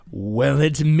Well,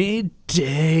 it's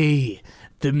midday.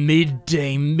 The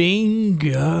midday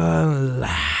mingle.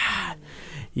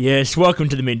 Yes, welcome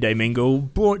to the Midday Mingle,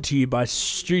 brought to you by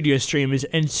Studio Streamers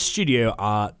and Studio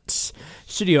Arts.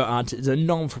 Studio Arts is a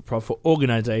non-for-profit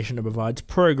organisation that provides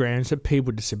programs for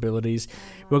people with disabilities.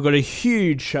 We've got a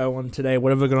huge show on today. What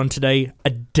have we got on today?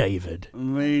 A David.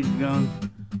 We got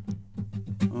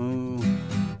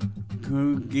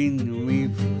cooking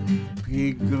with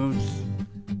pickles.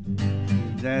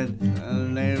 That's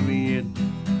hilarious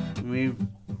with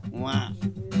what?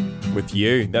 With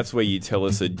you. That's where you tell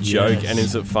us a joke. Yes. And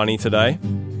is it funny today?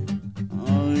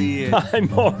 Oh yeah.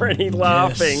 I'm already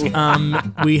laughing. Yes.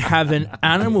 We have an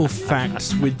animal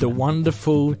facts with the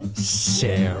wonderful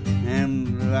Sarah.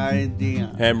 Ham radio.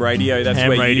 Ham radio. That's Ham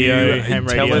where radio, you ham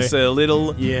tell radio. us a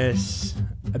little... Yes.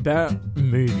 About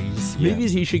movies. Yeah.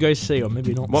 Movies you should go see, or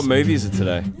maybe not. What see. movie is it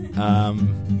today?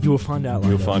 You will find out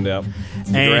later. You'll find out.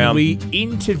 Stick And around. we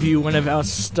interview one of our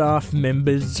staff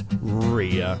members,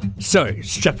 Ria. So,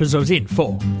 strap yourselves in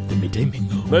for the Midday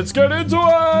Mingle. Let's get into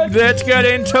it! Let's get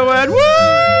into it. Woo!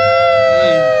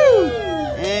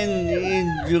 And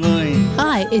enjoy.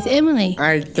 Hi, it's Emily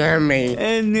I tell me.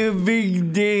 And a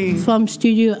big day. from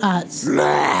Studio Arts.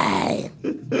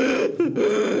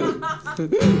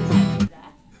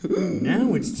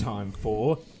 Now it's time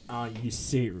for Are You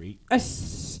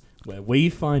Serious? Where we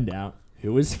find out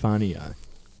who is funnier,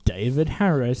 David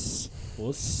Harris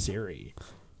or Siri.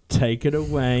 Take it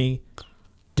away,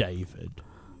 David.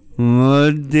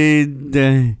 What did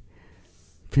the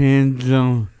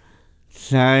pencil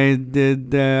say to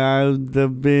the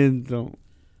pencil?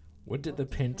 What did the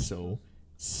pencil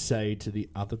say to the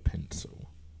other pencil?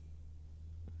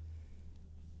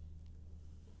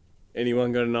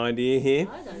 Anyone got an idea here?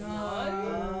 I don't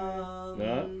know.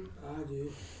 No? I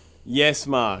do. Yes,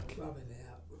 Mark. Rub it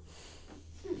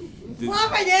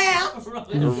out. Rub it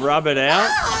out? Rub it out?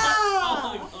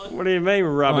 What do you mean,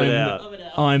 rub it out?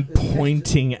 I'm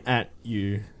pointing at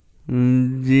you.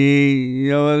 Gee,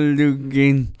 you're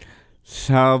looking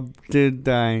sharp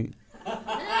today.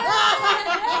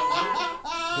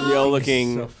 You're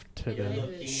looking Soft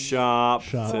today. sharp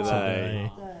Sharp today.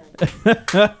 today.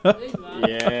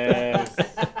 Yes.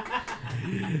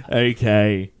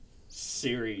 Okay.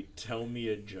 Siri, tell me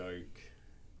a joke.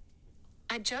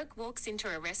 A joke walks into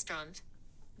a restaurant.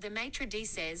 The maitre d'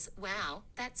 says, "Wow,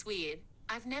 that's weird.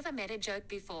 I've never met a joke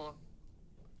before."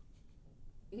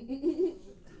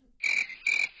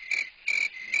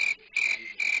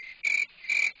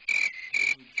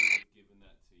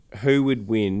 Who would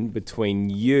win between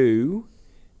you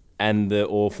and the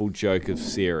awful joke of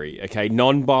Siri? Okay,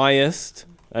 non-biased.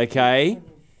 Okay,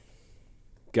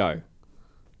 go.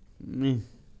 Me.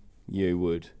 You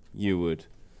would.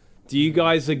 Do you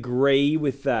guys agree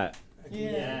with that?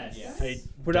 Yes.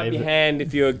 Put up your hand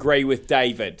if you agree with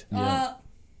David. 1,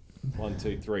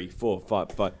 2, 3, 4,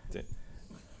 5, 5. 10.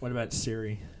 What about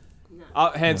Siri?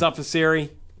 Hands up for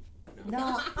Siri.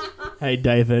 Hey,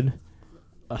 David.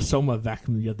 I saw my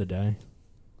vacuum the other day.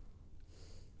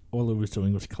 All it was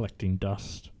doing was collecting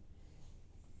dust.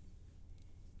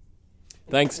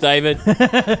 Thanks, David.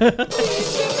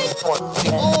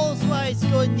 Always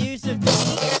good news of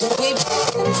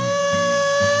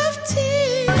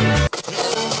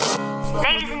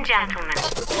Ladies and gentlemen,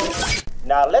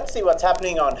 Now let's see what's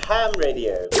happening on ham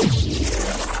radio.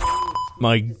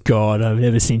 My God, I've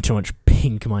never seen so much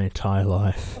pink in my entire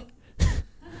life.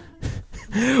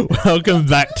 Welcome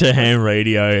back to Ham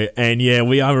Radio. And yeah,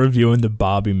 we are reviewing the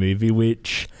Barbie movie,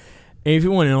 which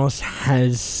everyone else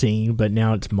has seen, but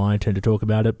now it's my turn to talk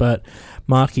about it. But,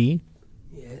 Marky,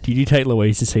 did you take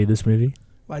Louise to see this movie?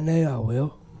 I know I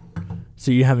will.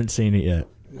 So you haven't seen it yet?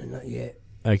 No, not yet.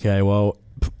 Okay, well...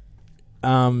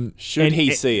 Should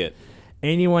he see it?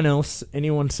 Anyone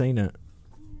seen it?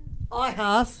 I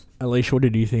have. Alicia, what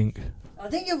did you think? I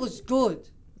think it was good.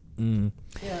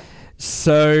 Yeah.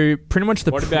 So, pretty much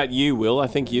What about you, Will? I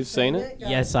think you've seen it.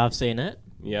 Yes, I've seen it.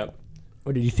 Yep.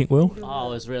 What did you think, Will? Oh,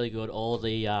 it was really good. All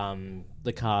the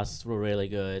casts were really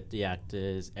good. The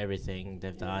actors, everything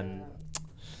they've done.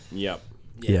 Yep.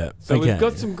 Yeah. So we've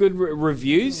got some good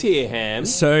reviews here, Ham.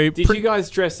 So did you guys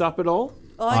dress up at all?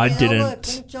 I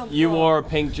didn't. You wore a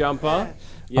pink jumper?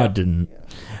 I didn't.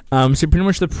 So pretty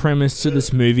much the premise of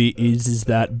this movie is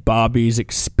that Barbie is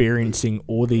experiencing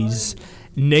all these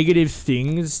negative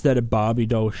things that a Barbie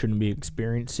doll shouldn't be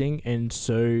experiencing, and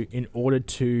so in order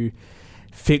to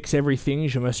fix everything,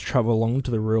 she must travel along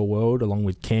to the real world along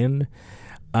with Ken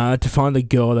to find the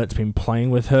girl that's been playing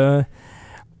with her.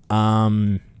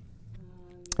 And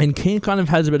Ken kind of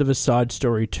has a bit of a side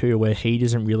story too, where he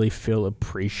doesn't really feel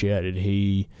appreciated.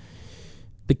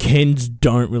 the Kens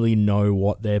don't really know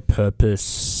what their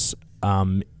purpose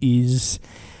is.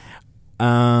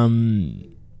 I'll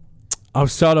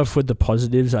start off with the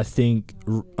positives. I think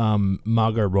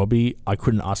Margot Robbie, I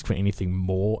couldn't ask for anything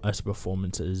more as a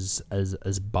performance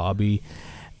as Barbie.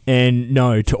 And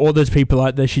no, to all those people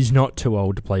out there, she's not too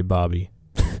old to play Barbie.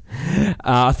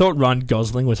 I thought Ryan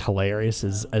Gosling was hilarious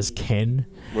as Ken.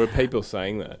 Were people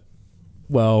saying that?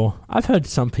 Well, I've heard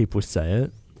some people say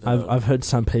it. I've heard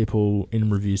some people in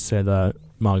reviews say that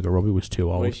Margot Robbie was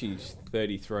too old. Well, she's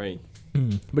 33.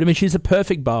 But I mean, she's a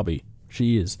perfect Barbie.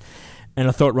 She is. And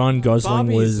I thought Ryan Gosling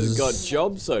Barbie's got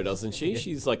jobs though, doesn't she?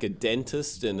 She's like a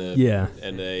dentist and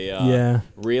a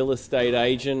real estate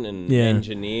agent and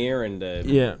engineer and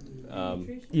a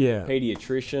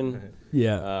pediatrician.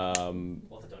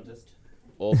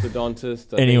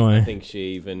 Orthodontist. I think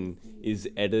she even is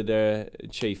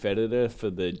chief editor for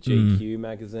the GQ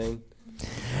magazine.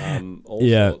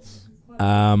 Sorts.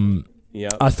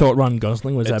 I thought Ryan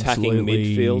Gosling was attacking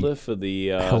absolutely midfielder for the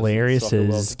hilarious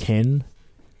as Ken.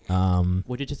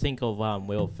 What did you think of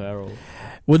Will Ferrell?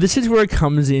 Well, this is where it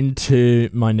comes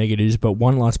into my negatives, but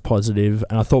one last positive,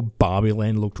 and I thought Barbie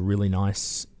Land looked really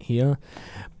nice here.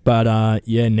 But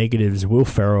negatives. Will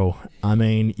Ferrell. I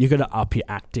mean, you got to up your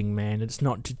acting, man. It's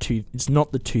not the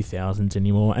 2000s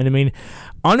anymore. And I mean,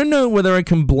 I don't know whether I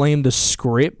can blame the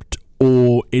script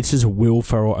or it's just Will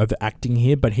Ferrell overacting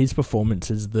here. But his performance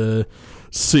as the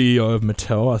CEO of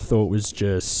Mattel, I thought was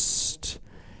just.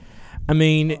 I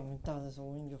mean,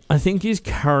 I think his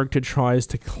character tries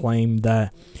to claim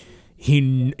that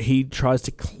he tries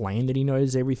to claim that he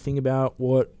knows everything about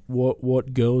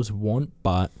what girls want,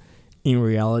 but in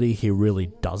reality, he really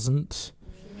doesn't.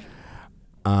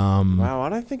 Wow, I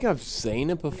don't think I've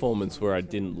seen a performance where I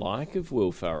didn't like of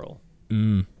Will Ferrell.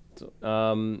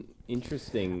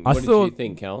 Interesting. What did you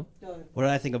think, Cal? What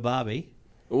did I think of Barbie?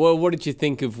 Well, what did you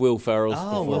think of Will Ferrell's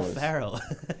performance? Will Ferrell.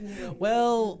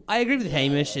 Well, I agree with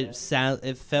Hamish.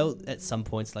 It felt at some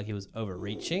points like he was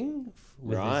overreaching.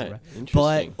 Right. Interesting.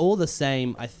 But all the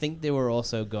same, I think they were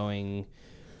also going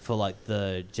for like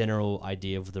the general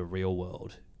idea of the real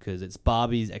world. Because it's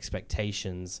Barbie's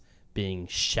expectations being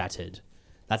shattered.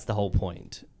 That's the whole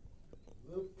point.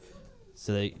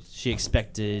 So she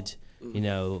expected,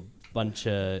 a bunch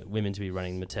of women to be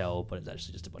running Mattel, but it's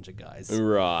actually just a bunch of guys.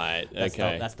 Right,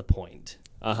 okay. That's the point.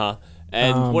 Uh-huh.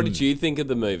 And what did you think of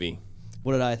the movie?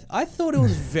 What did I thought it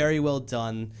was very well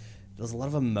done. There was a lot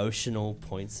of emotional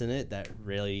points in it that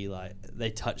really, they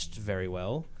touched very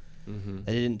well. Mm-hmm.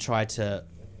 They didn't try to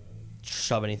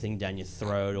shove anything down your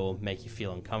throat or make you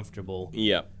feel uncomfortable.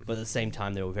 Yeah. But at the same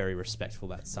time, they were very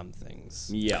respectful about some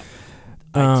things. Yeah.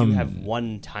 I do have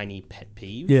one tiny pet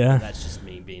peeve. Yeah. That's just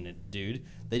me being a dude.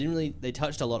 They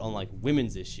touched a lot on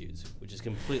women's issues, which is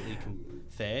completely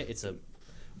fair. It's a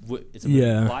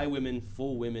movie by women,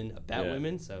 for women, about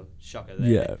women, so shocker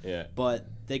there. Yeah. But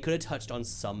they could have touched on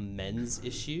some men's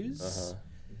issues. Uh-huh.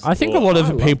 I think a lot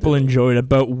of people enjoyed it,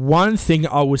 but one thing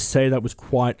I would say that was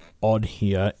quite odd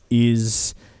here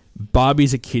is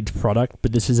Barbie's a kid's product,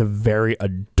 but this is a very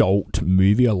adult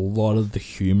movie. A lot of the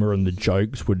humor and the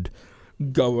jokes would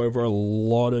go over a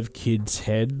lot of kids'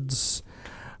 heads.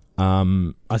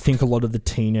 I think a lot of the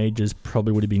teenagers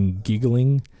probably would have been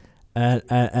giggling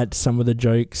at some of the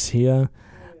jokes here,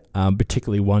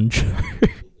 particularly one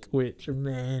joke, which,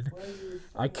 man,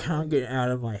 I can't get out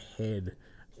of my head.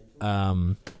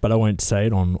 But I won't say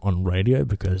it on radio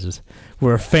because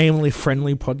we're a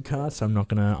family-friendly podcast. So I'm not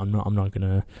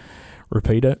gonna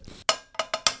repeat it.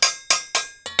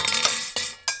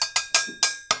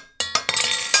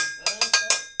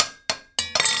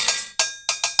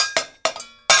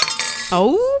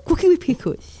 Oh, cooking with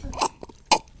pickles.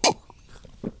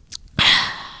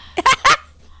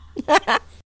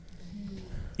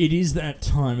 It is that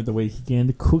time of the week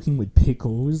again, cooking with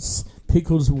pickles.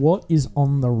 Pickles, what is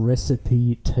on the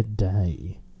recipe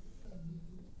today?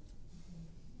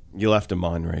 You'll have to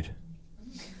mind read.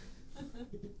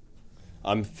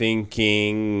 I'm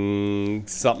thinking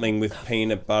something with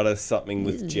peanut butter, something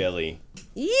with jelly.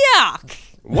 Yuck!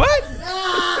 What?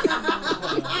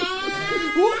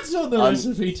 What's on the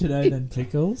recipe today then,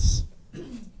 Pickles?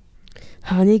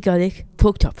 Honey garlic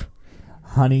pork chop.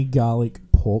 Honey garlic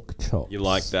pork chop. You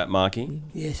like that, Marky?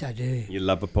 Yes, I do. You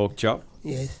love a pork chop?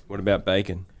 Yes. What about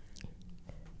bacon?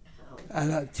 I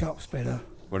like chops better.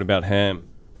 What about ham?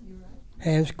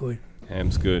 Ham's good.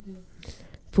 Ham's good.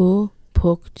 4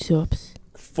 pork chops.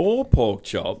 4 pork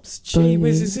chops? Gee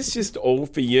whiz, is this just all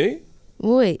for you?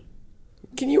 Wait.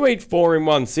 Can you eat 4 in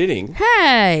one sitting?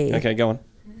 Hey! Okay, go on.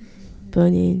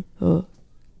 Onion or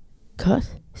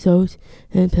cut, salt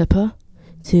and pepper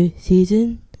to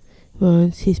season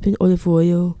 1 teaspoon olive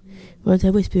oil, 1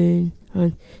 tablespoon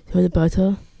and salted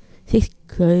butter, 6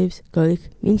 cloves garlic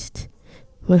minced,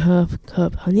 1/2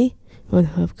 cup honey,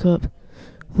 1/2 cup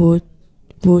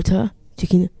water,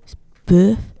 chicken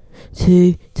broth,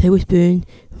 2 tablespoon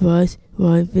rice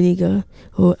wine vinegar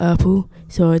or apple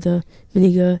cider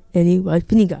vinegar, any white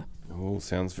vinegar. Oh,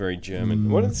 sounds very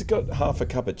German. What has it got? 1/2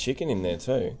 cup of chicken in there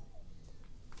too.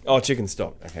 Oh, chicken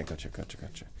stock. Okay, gotcha.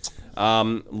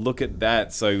 Look at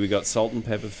that. So we got salt and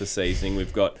pepper for seasoning.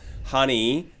 We've got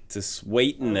honey to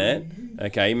sweeten it.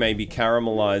 Okay, maybe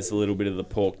caramelize a little bit of the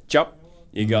pork chop.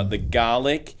 You got the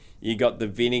garlic. You got the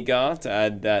vinegar to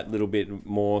add that little bit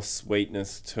more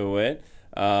sweetness to it.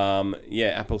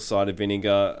 Apple cider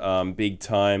vinegar, big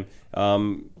time.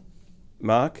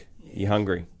 Mark, you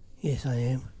hungry? Yes, I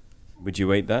am. Would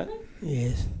you eat that?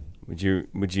 Yes. Would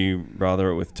you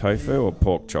rather it with tofu or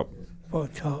pork chop?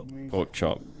 Pork chop. Pork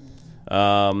chop.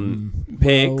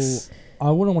 Pigs. Well,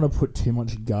 I wouldn't want to put too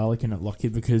much garlic in it, Lockie,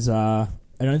 because I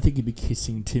don't think you'd be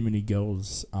kissing too many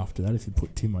girls after that if you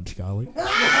put too much garlic.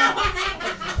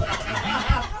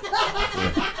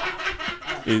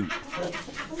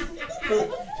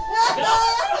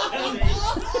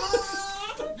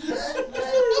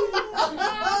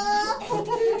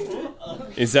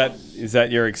 Is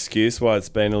that your excuse why it's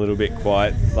been a little bit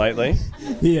quiet lately?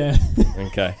 Yeah.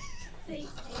 Okay.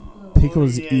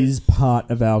 Pickles is part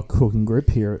of our cooking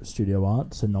group here at Studio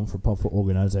Arts, a non-for-profit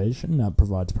organisation that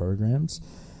provides programs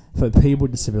for people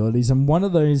with disabilities, and one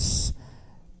of those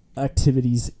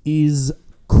activities is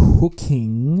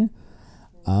cooking.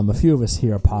 A few of us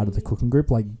here are part of the cooking group,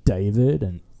 like David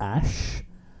and Ash.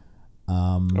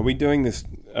 Are we doing this?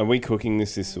 Are we cooking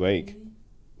this week?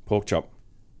 Pork chop.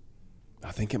 I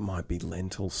think it might be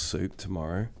lentil soup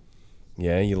tomorrow.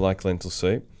 Yeah, you like lentil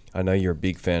soup? I know you're a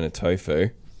big fan of tofu.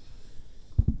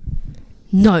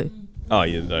 No. Oh,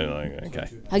 you don't know. Okay.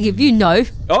 I give you no.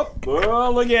 Oh,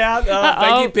 look out.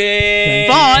 Thank you, Pig.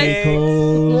 Bye.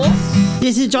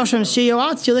 This is Josh from Studio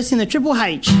Arts. You're listening to Triple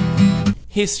H.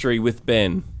 History with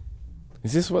Ben.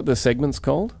 Is this what the segment's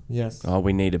called? Yes. Oh,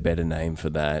 we need a better name for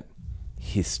that.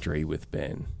 History with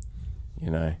Ben.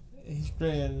 You know.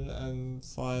 History and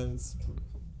science.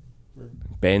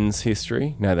 Ben's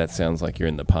history? No, that sounds like you're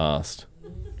in the past.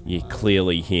 You're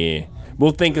clearly here.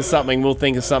 We'll think of something.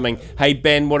 Hey,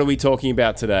 Ben, what are we talking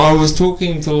about today? I was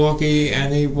talking to Lockie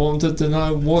and he wanted to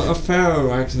know what a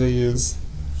pharaoh actually is.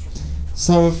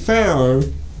 So a pharaoh,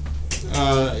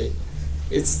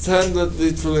 it's a term that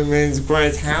literally means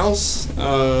great house.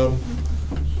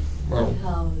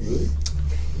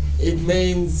 It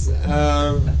means,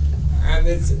 and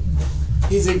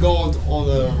he's a god on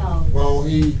a, well,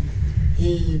 he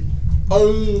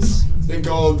owns the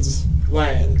god's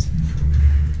land,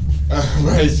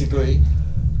 basically.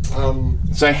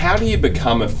 So how do you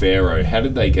become a pharaoh? How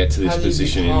did they get to this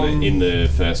position in the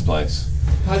first place?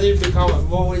 How do you become it?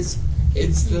 Well, it's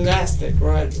dynastic,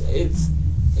 right? It's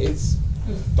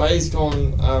based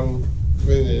on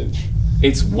lineage.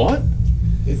 It's what?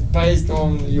 It's based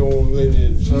on your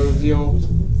lineage. So if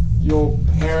your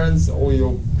parents or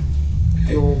your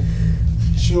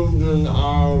children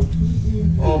are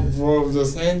of royal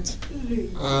descent,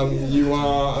 you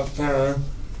are a pharaoh.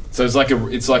 So it's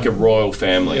like a royal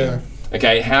family. Yeah.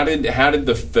 Okay, how did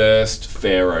the first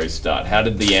pharaoh start? How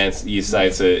did you say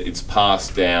it's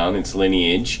passed down, its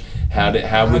lineage? How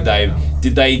would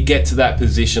did they get to that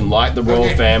position like the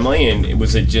royal family, and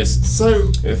was it just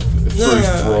through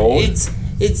fraud?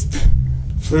 It's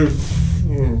through.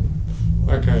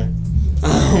 Okay.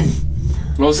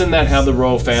 Wasn't that how the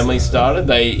royal family started?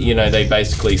 They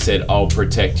basically said, "I'll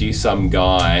protect you." Some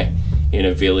guy in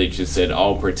a village just said,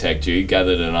 "I'll protect you,"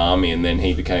 gathered an army, and then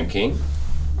he became king?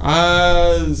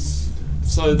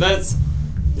 So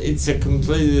it's a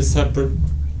completely separate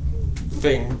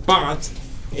thing, but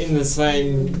in the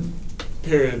same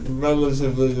period,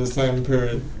 relatively the same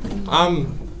period.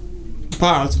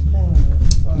 But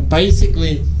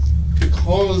basically,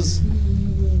 because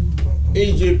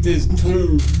Egypt is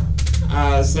two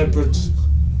separate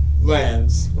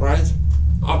lands, right?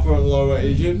 Upper and Lower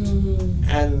Egypt,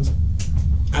 and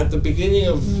at the beginning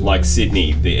of like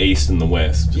Sydney, the east and the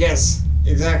west. Yes,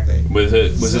 exactly. Was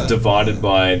it divided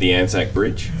by the Anzac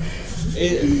Bridge?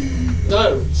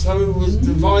 No, so it was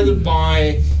divided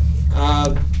by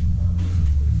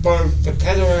both the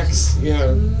cataracts,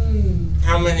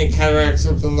 how many cataracts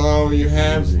of the Nile you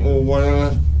have, or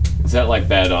whatever. Is that like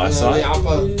bad eyesight?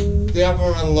 The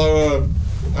upper and lower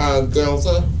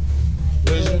delta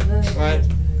region, right?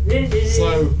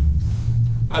 So,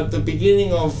 at the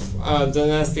beginning of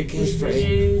dynastic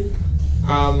history,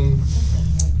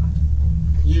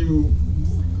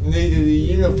 needed a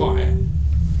unifier,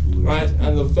 right?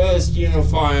 And the first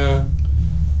unifier,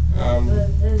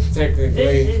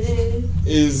 technically,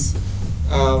 is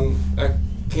a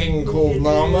king called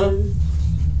Nama.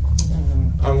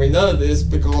 And we know this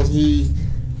because he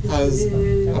has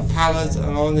a palette,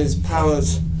 and on his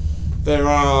palette there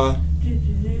are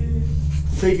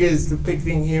figures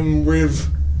depicting him with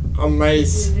a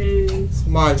mace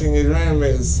smiting his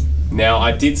enemies. Now,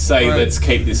 I did say let's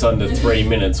keep this under 3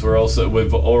 minutes.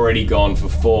 We've already gone for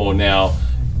 4 now.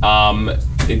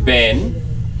 Ben,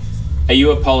 are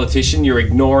you a politician? You're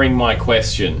ignoring my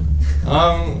question.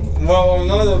 Well, I'm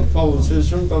not a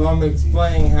politician, but I'm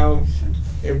explaining how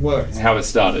it works. How it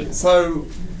started. So,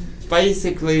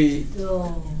 basically,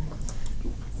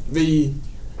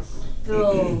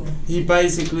 he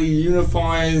basically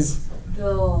unifies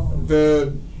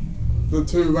the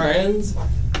two lands,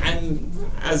 and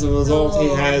as a result, he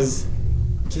has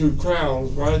 2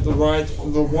 crowns, right? The white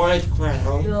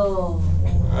crown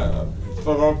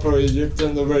for Upper Egypt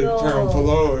and the red crown for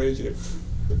Lower Egypt.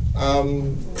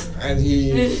 And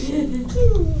he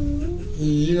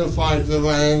unified the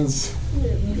lands.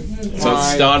 So it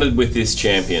started with this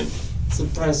champion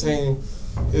Suppressing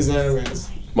his enemies.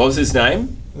 What was his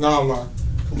name? Nama.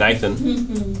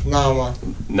 Nathan.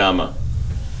 Nama.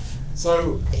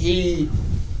 So he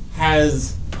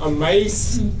has a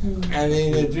mace, and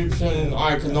in Egyptian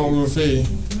iconography,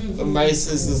 the mace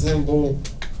is the symbol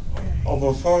of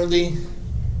authority.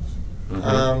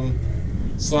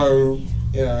 So,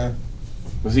 you know.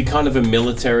 Was he kind of a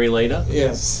military leader?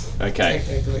 Yes. Okay.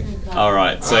 Technically. All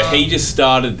right. So he just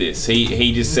started this.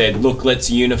 He just said, "Look, let's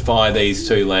unify these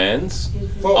 2 lands.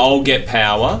 Well, I'll get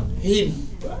power." He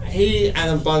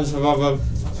and a bunch of other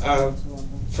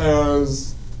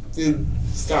pharaohs did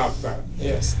start that.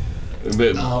 Yes.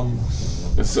 But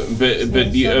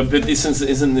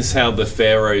isn't this how the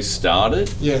pharaohs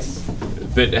started? Yes.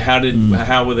 But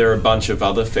how were there a bunch of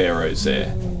other pharaohs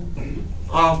there?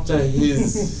 After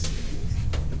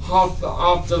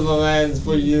the lands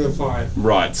were unified.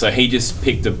 Right, so he just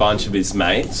picked a bunch of his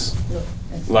mates.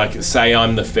 Like, say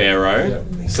I'm the pharaoh,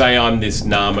 say I'm this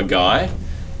Nama guy,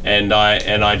 and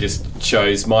I just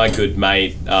chose my good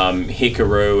mate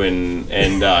Hikaru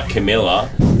and Camilla,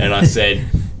 and I said,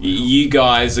 you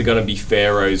guys are going to be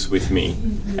pharaohs with me,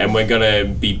 and we're going to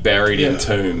be buried in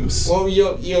tombs. Well,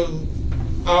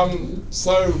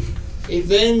 so it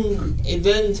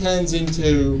then turns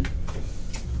into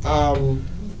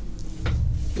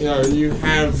you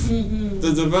have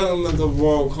the development of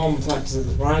royal complexes,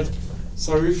 right?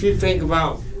 So if you think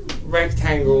about a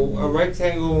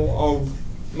rectangle of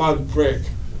mud brick,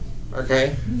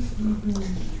 okay,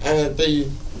 and at the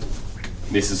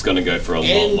this is going to go for a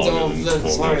lot longer than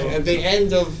 4 minutes. At the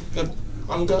end of the,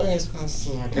 I'm going as fast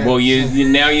as I can. Well,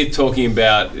 now you're talking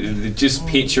about just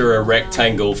picture a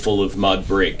rectangle full of mud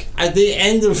brick. At the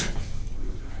end of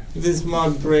this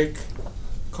mud brick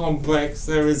complex,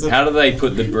 there is a. How do they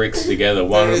put the bricks together?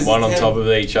 One on top of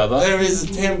each other? There is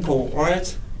a temple,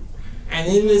 right? And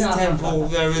in this temple,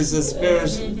 there is a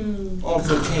spirit of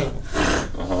the king.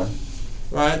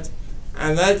 Right?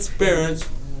 And that spirit,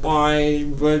 by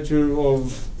virtue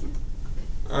of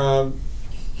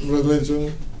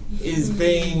religion, is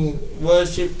being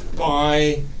worshipped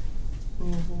by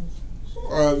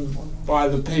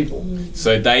the people.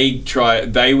 So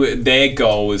their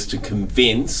goal was to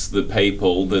convince the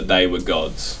people that they were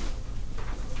gods.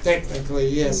 Technically,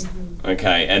 yes.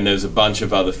 Okay, and there's a bunch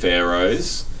of other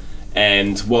pharaohs,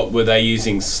 and what were they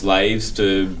using slaves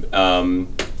to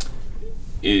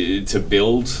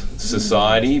build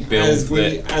society? As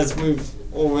we've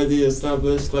already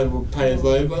established, they were paid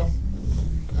labor.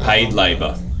 Paid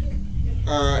labor.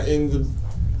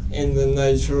 In the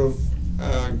nature of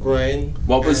grain.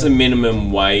 What was the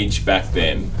minimum wage back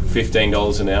then?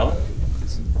 $15 an hour?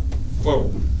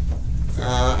 Well,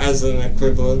 as an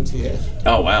equivalent, yeah.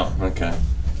 Oh wow, okay.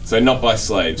 So not by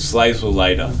slaves. Slaves were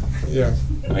later. Yeah.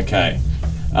 Okay.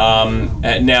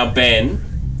 Now Ben,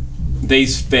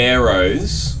 these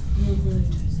pharaohs,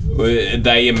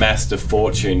 they amassed a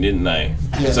fortune, didn't they?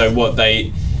 Yeah. So what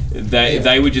they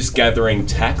were just gathering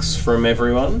tax from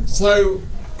everyone? So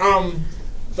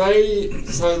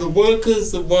the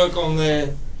workers that work on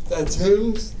their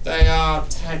tombs, they are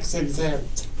tax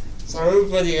exempt. So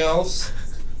everybody else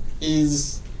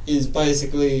is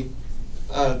basically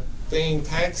being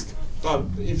taxed. But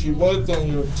if you worked on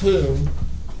your tomb,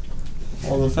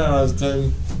 or the pharaoh's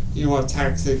tomb, you are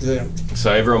tax exempt.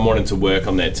 So everyone wanted to work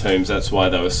on their tombs. That's why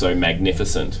they were so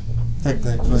magnificent.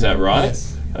 Technically. Is that right?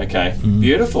 Yes. Okay.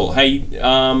 Beautiful. Hey,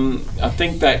 I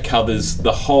think that covers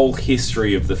the whole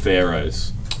history of the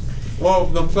pharaohs. Well,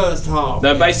 the first half.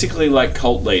 They're basically like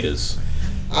cult leaders.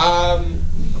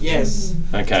 Yes.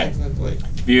 Okay. Technically.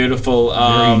 Beautiful.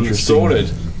 Very interesting. Sorted.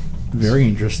 Very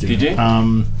interesting. Did you?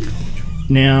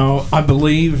 Now, I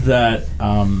believe that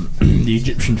the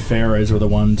Egyptian pharaohs were the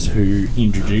ones who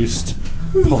introduced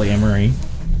polyamory.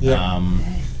 Yeah.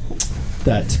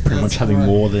 That's pretty much having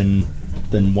more than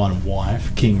one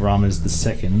wife. King Ramses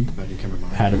II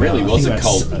had about, Really was a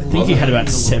cult. I think he had about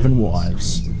 7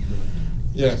 wives.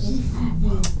 Yes.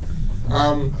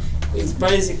 It's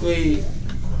basically,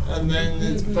 and then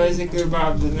it's basically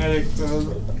about genetic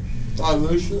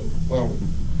dilution. Well,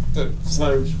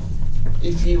 so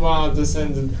if you are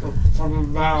descended from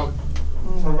about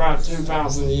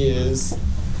 2,000 years,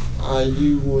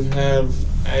 you would have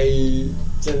a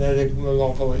genetic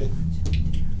monopoly.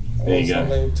 There you go.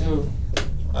 Something too.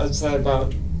 I'd say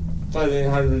about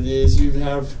 1,300 years, you'd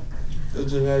have the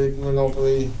genetic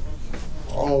monopoly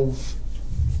of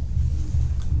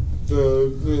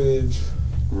the lineage.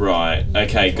 Right.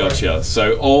 Okay. Gotcha.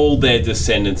 So all their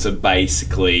descendants are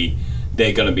basically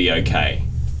they're going to be okay.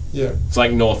 Yeah. It's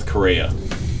like North Korea.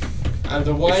 And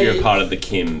the way if you're a part of the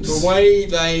Kims.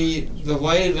 the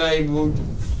way they would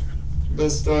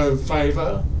bestow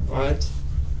favour, right,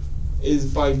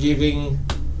 is by giving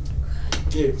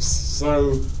gifts.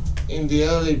 So in the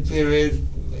early period,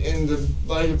 in the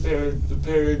later period, the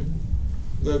period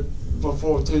that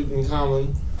before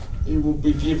Tutankhamun, he would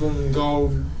be given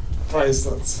gold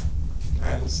bracelets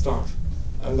and stuff,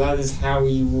 and that is how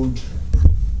he would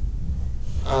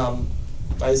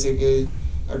basically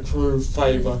accrue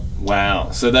favour.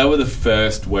 Wow. So they were the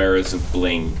first wearers of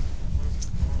bling.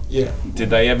 Yeah. Did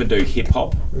they ever do hip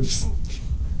hop?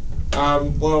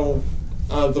 Well,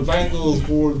 the Bangles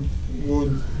would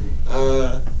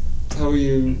tell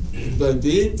you they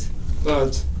did,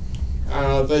 but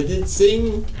they did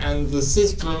sing, and the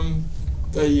system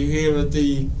that you hear at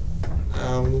the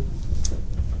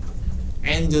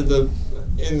end of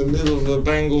in the middle of the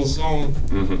Bengal song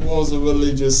was a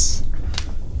religious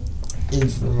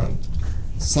instrument.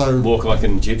 So walk like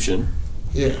an Egyptian.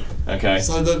 Yeah. Okay.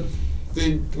 So the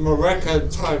Maraca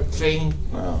type thing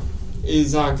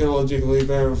is archaeologically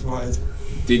verified.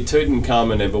 Did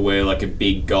Tutankhamun ever wear like a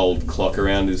big gold clock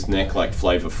around his neck like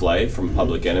Flavor Flav from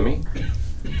Public Enemy?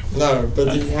 No,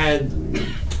 but he had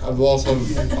a lot of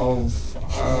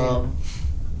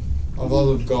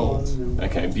gold.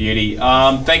 Okay, beauty.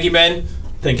 Thank you, Ben.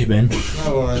 Thank you, Ben.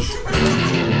 No worries.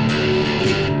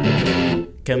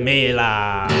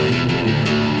 Camila.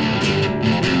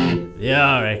 The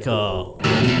Oracle.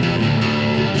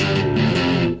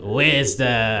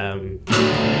 Wisdom.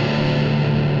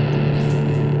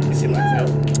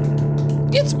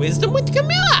 It's Wisdom with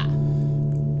Camilla.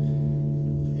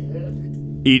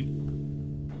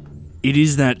 It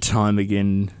is that time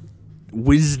again.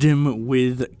 Wisdom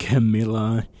with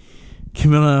Camilla.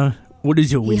 Camilla, what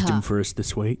is your wisdom for us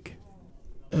this week?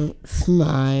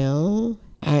 Smile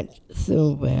at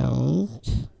the world.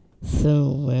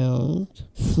 Smile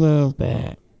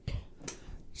back.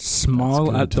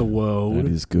 Smile at the world. That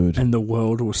is good. And the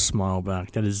world will smile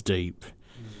back. That is deep.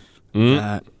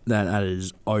 That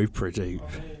is Oprah deep.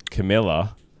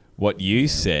 Camilla, what you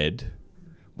said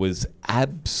was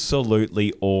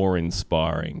absolutely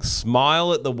awe-inspiring.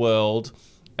 Smile at the world,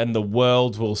 and the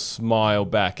world will smile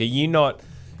back. Are you not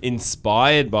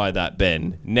inspired by that,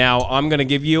 Ben? Now I'm going to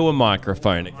give you a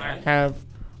microphone.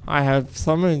 I have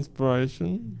some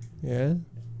inspiration. Yeah.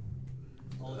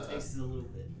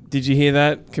 Did you hear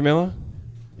that, Camilla?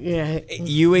 Yeah.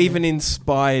 You even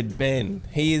inspired Ben.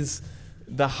 He is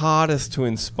the hardest to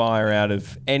inspire out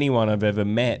of anyone I've ever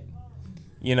met.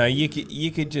 You know,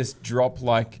 you could just drop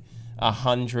like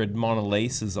 100 Mona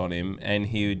Lisas on him and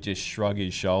he would just shrug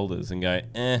his shoulders and go,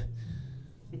 eh.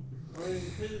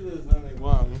 There's only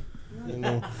one. You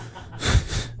know.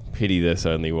 Pity there's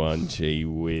only one, gee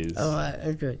whiz. Oh,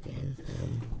 I do it again.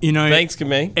 You know, thanks,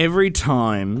 Camille. Every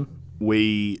time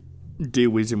we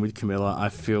do Wisdom with Camilla, I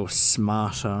feel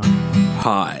smarter.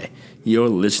 Hi, you're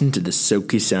listening to the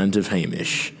silky sounds of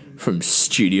Hamish from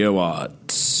Studio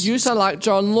Arts. You sound like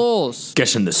John Laws.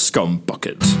 Get in the scum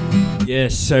bucket.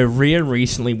 Yes, so Rhea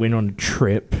recently went on a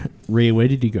trip. Rhea, where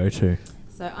did you go to?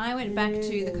 So I went back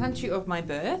to the country of my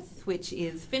birth, which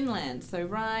is Finland. So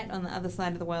right on the other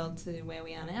side of the world to where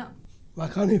we are now. What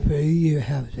kind of food you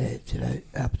have there today,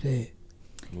 up there?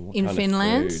 In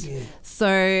Finland.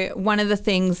 So one of the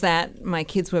things that my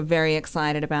kids were very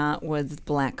excited about was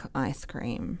black ice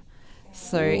cream.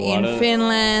 So in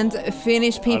Finland,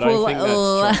 Finnish people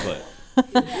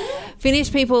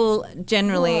Finnish people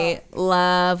generally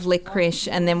love licorice,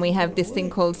 and then we have this thing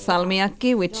called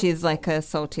salmiakki, which is like a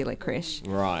salty licorice.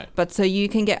 Right. But so you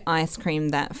can get ice cream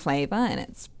that flavour, and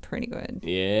it's pretty good.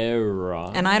 Yeah,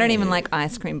 right. And I don't even like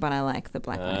ice cream, but I like the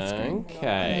black ice cream.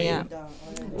 Okay. Yeah.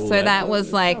 Well, So that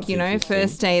was like,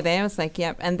 first day there. I was like,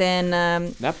 yep. And then...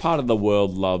 that part of the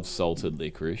world loves salted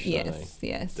licorice, don't yes, they?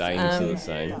 yes. Danes are the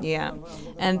same. Yeah.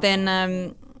 And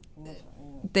then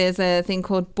there's a thing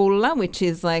called bulla, which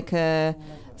is like a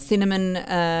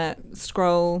cinnamon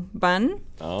scroll bun.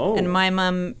 Oh. And my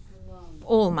mum,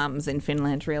 all mums in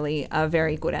Finland really, are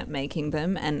very good at making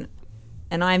them. And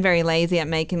I'm very lazy at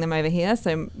making them over here,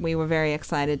 so we were very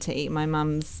excited to eat my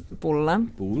mum's bulla.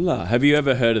 Bulla. Have you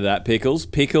ever heard of that, Pickles?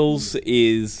 Pickles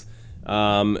is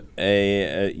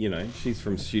she's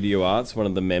from Studio Arts, one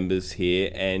of the members here,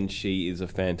 and she is a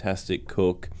fantastic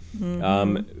cook.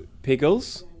 Mm-hmm.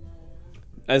 Pickles,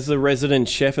 as the resident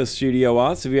chef of Studio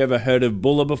Arts, have you ever heard of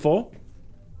bulla before?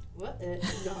 What?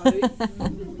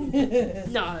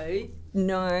 No.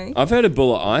 No. I've heard of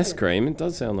bulla ice cream. It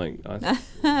does sound like ice.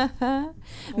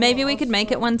 Maybe we could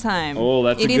make it one time. Oh,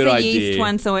 that's a good It is a idea. yeast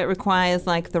one, so it requires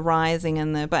like the rising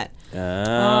and the that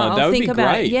I'll would think be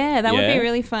about great. it. Yeah, that would be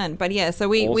really fun. But yeah, so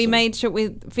we Awesome. made sure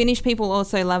Finnish people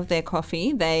also love their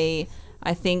coffee. They,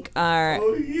 I think,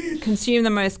 consume the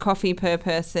most coffee per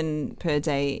person per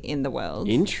day in the world.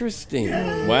 Interesting.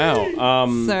 Wow.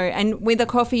 So, and with the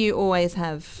coffee, you always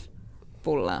have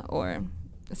bulla or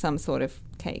some sort of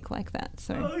cake like that.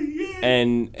 So,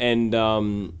 And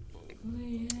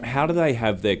how do they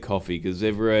have their coffee? Because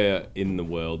everywhere in the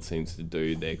world seems to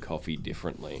do their coffee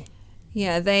differently.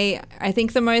 yeah, I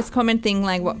think the most common thing,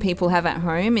 like what people have at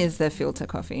home, is the filter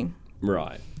coffee.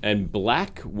 Right. And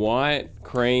black, white,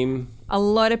 cream. A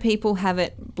lot of people have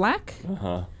it black.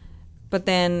 Uh-huh. But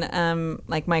then,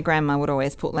 like my grandma would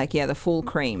always put the full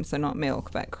cream, so not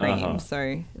milk, but cream. Uh-huh.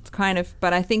 So it's kind of,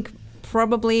 but I think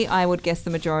probably I would guess the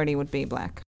majority would be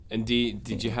black. And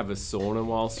did you have a sauna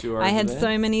whilst you were over I had there?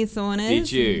 so many saunas.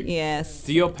 Did you? Yes.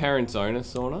 Do your parents own a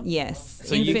sauna? Yes.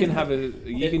 So you can have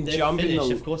jump in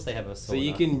the. Of course, they have a sauna. So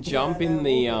you can jump in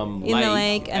the lake, the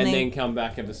lake and and then come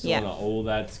back and have a sauna. Yeah. Oh,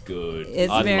 that's good. It's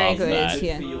I very love good. that.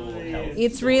 Yeah.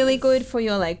 It's really good for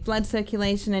your blood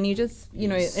circulation, and you just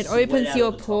it opens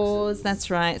your pores.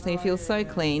 That's right. So you feel so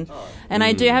clean. And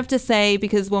I do have to say,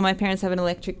 because my parents have an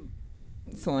electric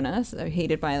sauna, so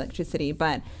heated by electricity,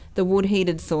 but the wood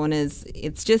heated saunas,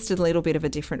 it's just a little bit of a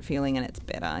different feeling, and it's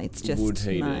better. It's just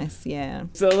Wood-heated. nice. Yeah.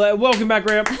 So welcome back,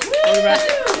 Rhea. Welcome back.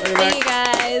 Welcome back. See you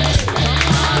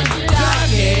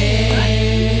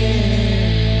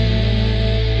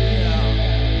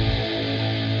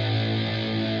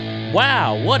guys.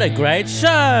 Wow, what a great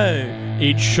show!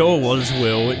 It sure was,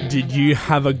 Will. Did you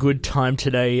have a good time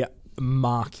today,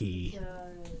 Marky?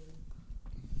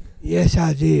 Yes,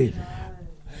 I did.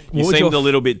 You seemed a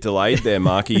little bit delayed there,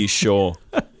 Mark. Are you sure?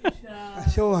 I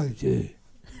sure I do.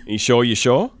 Are you sure? You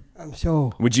sure? I'm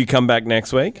sure. Would you come back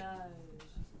next week?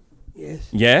 Yes.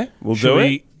 Yeah, we'll do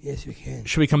it. Yes, we can.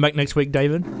 Should we come back next week,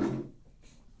 David?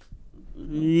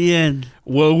 Yeah.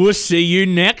 Well, we'll see you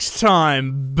next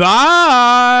time. Bye.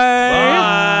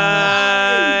 Bye.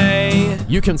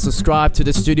 You can subscribe to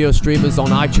the Studio Streamers on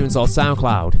iTunes or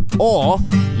SoundCloud. Or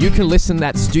you can listen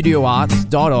at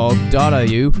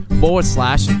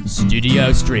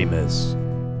studioarts.org.au/Studio Streamers.